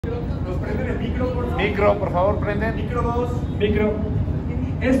Prenden el micro, por favor. Micro, por favor, prenden. Micro 2. Micro.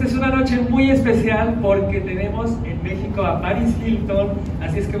 Esta es una noche muy especial porque tenemos en México a Paris Hilton,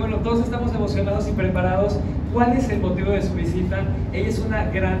 así es que bueno, todos estamos emocionados y preparados. ¿Cuál es el motivo de su visita? Ella es una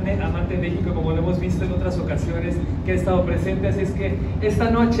grande amante de México, como lo hemos visto en otras ocasiones que ha estado presente, así es que esta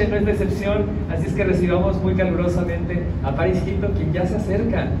noche no es la excepción, así es que recibamos muy calurosamente a Paris Hilton, quien ya se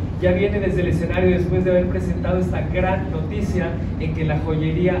acerca, ya viene desde el escenario después de haber presentado esta gran noticia en que la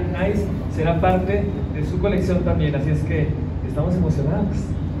joyería Nice será parte de su colección también, así es que estamos emocionados.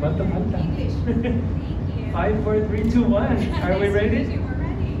 ¿Cuánto falta? 5, 4, 3, 2, 1. Are we ready?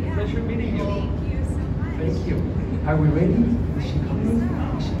 Pleasure meeting you. Thank you. Are we ready? Is she coming?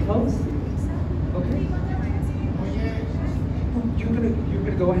 Is she close? Okay. You're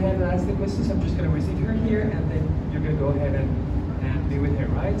gonna go ahead and ask the questions. I'm just gonna receive her here, and then you're gonna go ahead and be with her,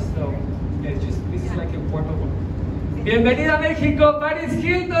 right? So it's just this is like a warm-up. Bienvenida a México, Paris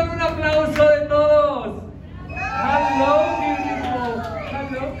Hilton. Un aplauso de todos. Hello, beautiful.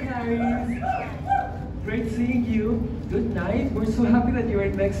 Hello, Clarice. Great seeing you. Good night. We're so happy that you're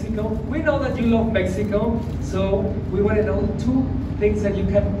in Mexico. We know that you love Mexico, so we want to know 2 things that you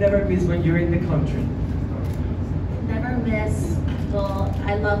can never miss when you're in the country. Never miss. Well,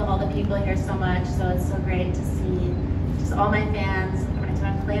 I love all the people here so much, so it's so great to see just all my fans. Every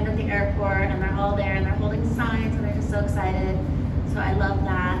time I land at the airport and they're all there and they're holding signs and they're just so excited. So I love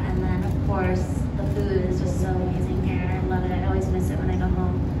that. And then of course, the food is just so amazing here. I love it. I always miss it when I go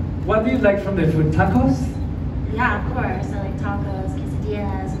home. What do you like from the food? Tacos? Yeah, of course. I like tacos,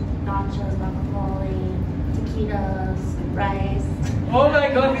 quesadillas, nachos, guacamole, taquitos, rice. Oh my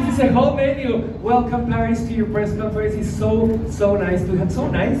God, this is a whole menu. Welcome, Paris, to your press conference. It's so nice to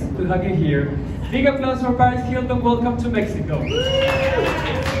have you here. Big applause for Paris Hilton. Welcome to Mexico.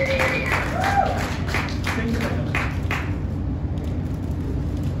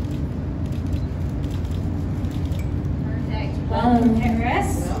 Perfect. Welcome,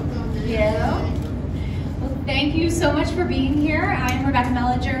 Paris. Well, thank you so much for being here. I'm Rebecca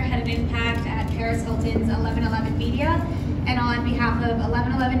Mellinger, Head of Impact at Paris Hilton's 1111 Media. And on behalf of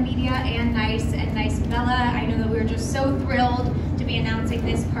 1111 Media and Nice Bella, I know that we're just so thrilled to be announcing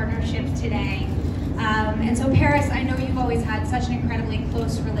this partnership today. And so Paris, I know you've always had such an incredibly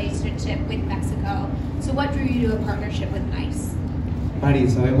close relationship with Mexico. So what drew you to a partnership with Nice?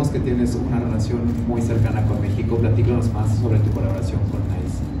 Paris, sabemos que tienes una relación muy cercana con México. Platícanos más sobre tu colaboración con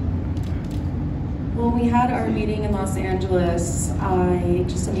Nice. When we had our meeting in Los Angeles, I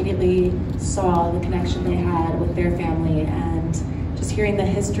just immediately saw the connection they had with their family, and just hearing the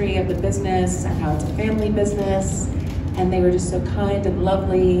history of the business and how it's a family business, and they were just so kind and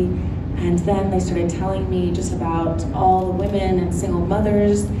lovely. And then they started telling me just about all the women and single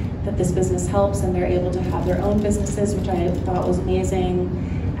mothers that this business helps, and they're able to have their own businesses, which I thought was amazing.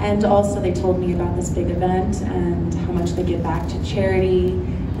 And also they told me about this big event and how much they give back to charity.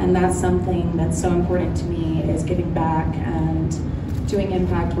 And that's something that's so important to me, is giving back and doing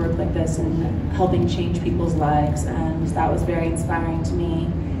impact work like this and helping change people's lives. And that was very inspiring to me.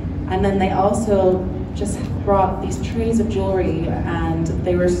 And then they also just brought these trays of jewelry, and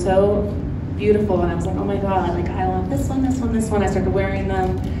they were so beautiful. And I was like, oh my God, like I want this one, this one, this one. I started wearing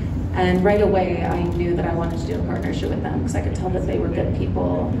them. And right away, I knew that I wanted to do a partnership with them, because I could tell that they were good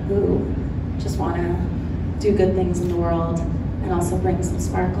people who just want to do good things in the world and also bring some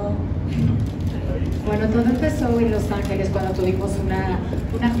sparkle. Bueno, todo empezó en Los Ángeles cuando tuvimos una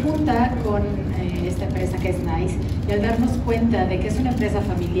junta con esta empresa que es Nice, y al darnos cuenta de que es una empresa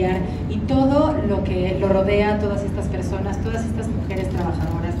familiar y todo lo que lo rodea, todas estas personas, todas estas mujeres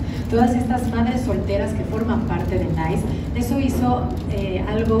trabajadoras, todas estas madres solteras que forman parte de Nice, eso hizo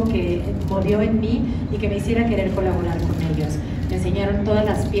algo que movió en mí y que me hiciera querer colaborar con ellos. Me enseñaron todas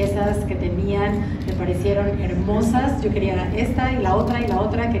las piezas que tenían, me parecieron hermosas. Yo quería esta y la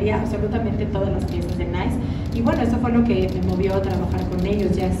otra, quería absolutamente todas las piezas de Nice. Y bueno, eso fue lo que me movió a trabajar con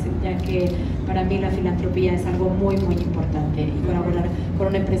ellos, ya que para mí la filantropía es algo muy, muy importante. Y colaborar con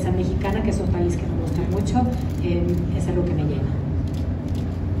una empresa mexicana, que es un país que me gusta mucho, es algo que me llena.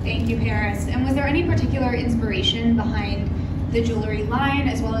 Thank you, Paris. And was there any particular inspiration behind the jewelry line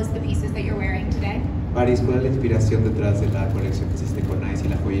as well as the pieces that you're wearing today? Paris, ¿cuál es la inspiración detrás de la colección que hiciste con Nice y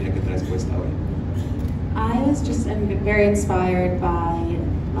la joyería que traes puesta hoy? I was just very inspired by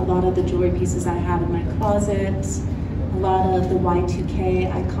a lot of the jewelry pieces I have in my closet, a lot of the Y2K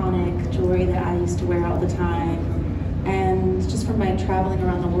iconic jewelry that I used to wear all the time, and just from my traveling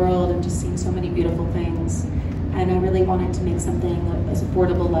around the world and just seeing so many beautiful things. And I really wanted to make something as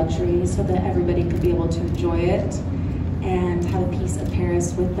affordable luxury so that everybody could be able to enjoy it and have a piece of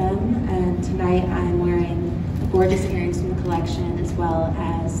Paris with them. And tonight I'm wearing the gorgeous earrings from the collection, as well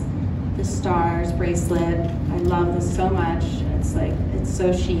as the stars bracelet. I love this so much. It's like, it's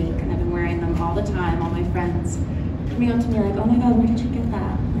so chic, and I've been wearing them all the time. All my friends coming up to me like, oh my God, where did you get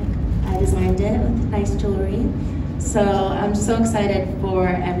that? Like, I designed it with nice jewelry. So I'm so excited for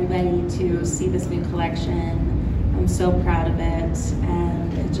everybody to see this new collection. I'm so proud of it,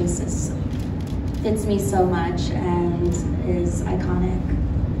 and it just fits me so much and is iconic.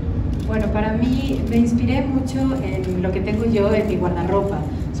 Bueno, para mí me inspiré mucho en lo que tengo yo en mi guardarropa,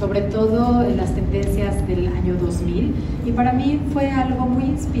 sobre todo en las tendencias del año 2000, y para mí fue algo muy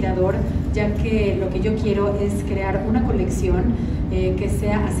inspirador, ya que lo que yo quiero es crear una colección que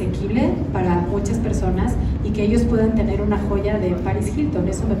sea asequible para muchas personas y que ellos puedan tener una joya de Paris Hilton.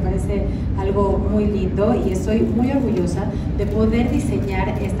 Eso me parece algo muy lindo y estoy muy orgullosa de poder diseñar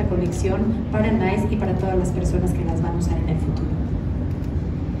esta colección para Nice y para todas las personas que las van a usar en el futuro.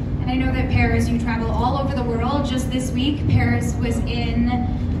 And I know that Paris, you travel all over the world. Just this week, Paris was in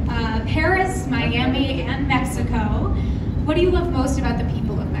Paris, Miami, and Mexico. What do you love most about the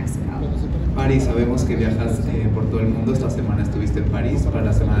people of Mexico? París, sabemos que viajas por todo el mundo. Esta semana estuviste en París para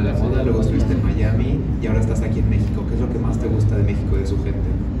la Semana de la Moda, luego estuviste en Miami y ahora estás aquí en México. ¿Qué es lo que más te gusta de México y de su gente?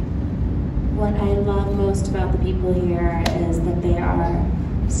 What I love most about the people here is that they are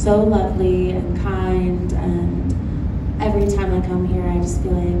so lovely and kind, and every time I come here I just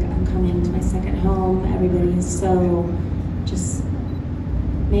feel like I'm coming to my second home. Everybody is so, just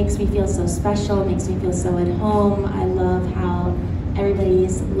makes me feel so special, makes me feel so at home. I love how everybody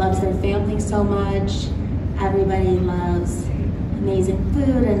loves their family so much. Everybody loves amazing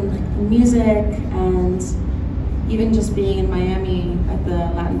food and like music, and even just being in Miami at the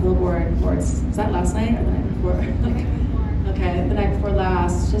Latin Billboard Awards. Was that last night or the night before? Okay, the night before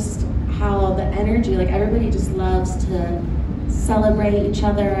last. Just how the energy, like everybody just loves to celebrate each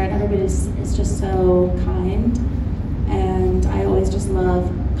other, and everybody is just so kind. And I always just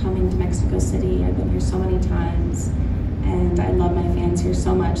love coming to Mexico City. I've been here so many times, and I love my fans here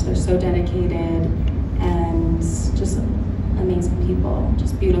so much. They're so dedicated and just amazing people,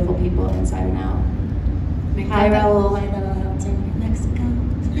 just beautiful people inside and out. Hi Raúl, I know Hilton, Mexico.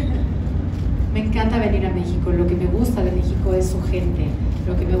 Me encanta venir a México. Lo que me gusta de México es su gente.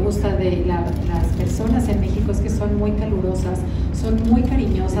 Lo que me gusta de las personas en México es que son muy calurosas, son muy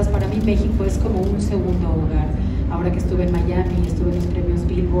cariñosas. Para mí México es como un segundo hogar. Ahora que estuve en Miami, estuve en los premios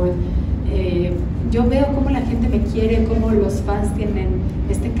Billboard, yo veo cómo la gente me quiere, cómo los fans tienen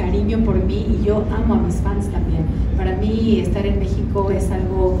este cariño por mí, y yo amo a mis fans también. Para mí estar en México es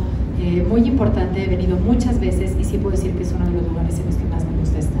algo muy importante. He venido muchas veces y sí puedo decir que es uno de los lugares en los que más me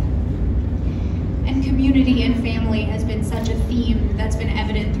gusta estar. And community and family has been such a theme that's been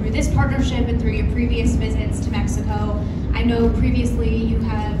evident through this partnership and through your previous visits to Mexico. I know previously you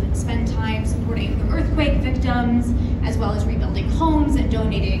have spent time supporting the earthquake victims, as well as rebuilding homes and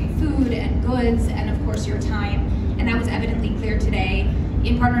donating food and goods, and of course your time. And that was evidently clear today.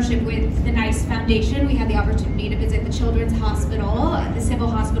 In partnership with the NICE Foundation, we had the opportunity to visit the Children's Hospital, the Civil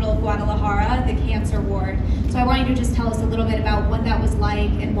Hospital of Guadalajara, the cancer ward. So I want you to just tell us a little bit about what that was like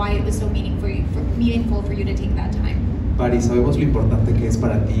and why it was so meaningful for you to take that time. Paris, sabemos lo importante que es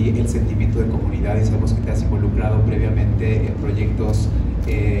para ti el sentimiento de comunidad y sabemos que te has involucrado previamente en proyectos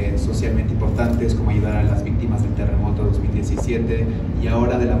socialmente importantes como ayudar a las víctimas del terremoto 2017, y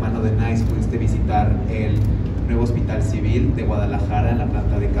ahora de la mano de NICE pudiste visitar el nuevo Hospital Civil de Guadalajara en la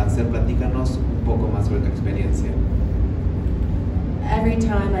planta de cáncer. Platícanos un poco más sobre tu experiencia. Every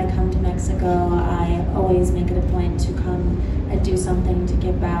time I come to Mexico, I always make it a point to come and do something to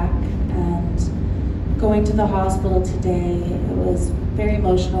give back. And going to the hospital today, it was very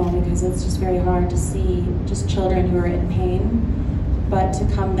emotional because it's just very hard to see just children who are in pain. But to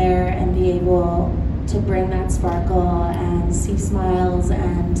come there and be able to bring that sparkle and see smiles,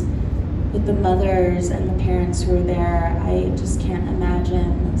 and with the mothers and the parents who are there, I just can't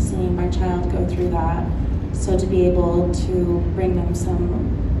imagine seeing my child go through that. So to be able to bring them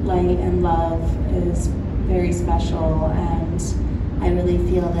some light and love is very special, and I really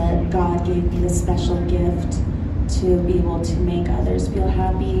feel that God gave me this special gift to be able to make others feel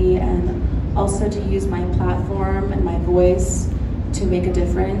happy, and also to use my platform and my voice to make a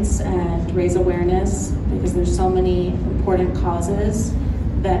difference and raise awareness, because there's so many important causes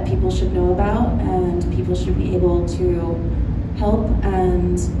that people should know about and people should be able to help.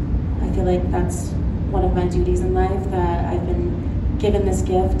 And I feel like that's one of my duties in life, that I've been given this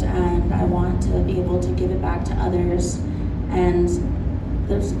gift and I want to be able to give it back to others. And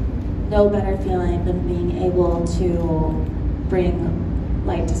there's no better feeling than being able to bring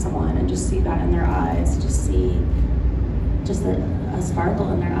light to someone and just see that in their eyes, just see just a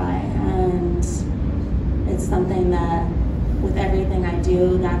sparkle in their eye. And it's something that with everything I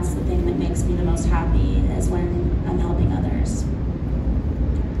do, that's the thing makes me the most happy is when I'm helping others.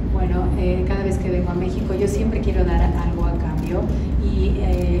 Bueno, cada vez que vengo a México yo siempre quiero dar algo a cambio y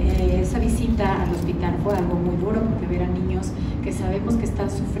esa visita al hospital fue algo muy duro porque ver a niños que sabemos que están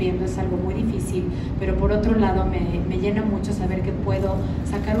sufriendo es algo muy difícil, pero por otro lado me llena mucho saber que puedo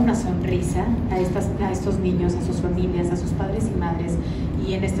sacar una sonrisa a estos niños, a sus familias, a sus padres y madres,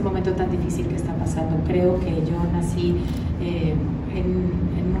 y en este momento tan difícil que está pasando. Creo que yo nací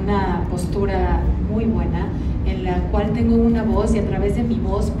en una postura muy buena, en la cual tengo una voz y a través de mi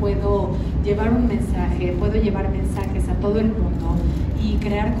voz puedo llevar un mensaje, puedo llevar mensajes a todo el mundo y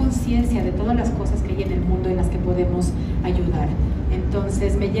crear conciencia de todas las cosas que hay en el mundo en las que podemos ayudar.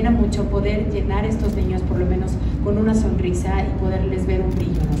 Entonces me llena mucho poder llenar a estos niños por lo menos con una sonrisa y poderles ver un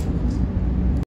brillo en los ojos.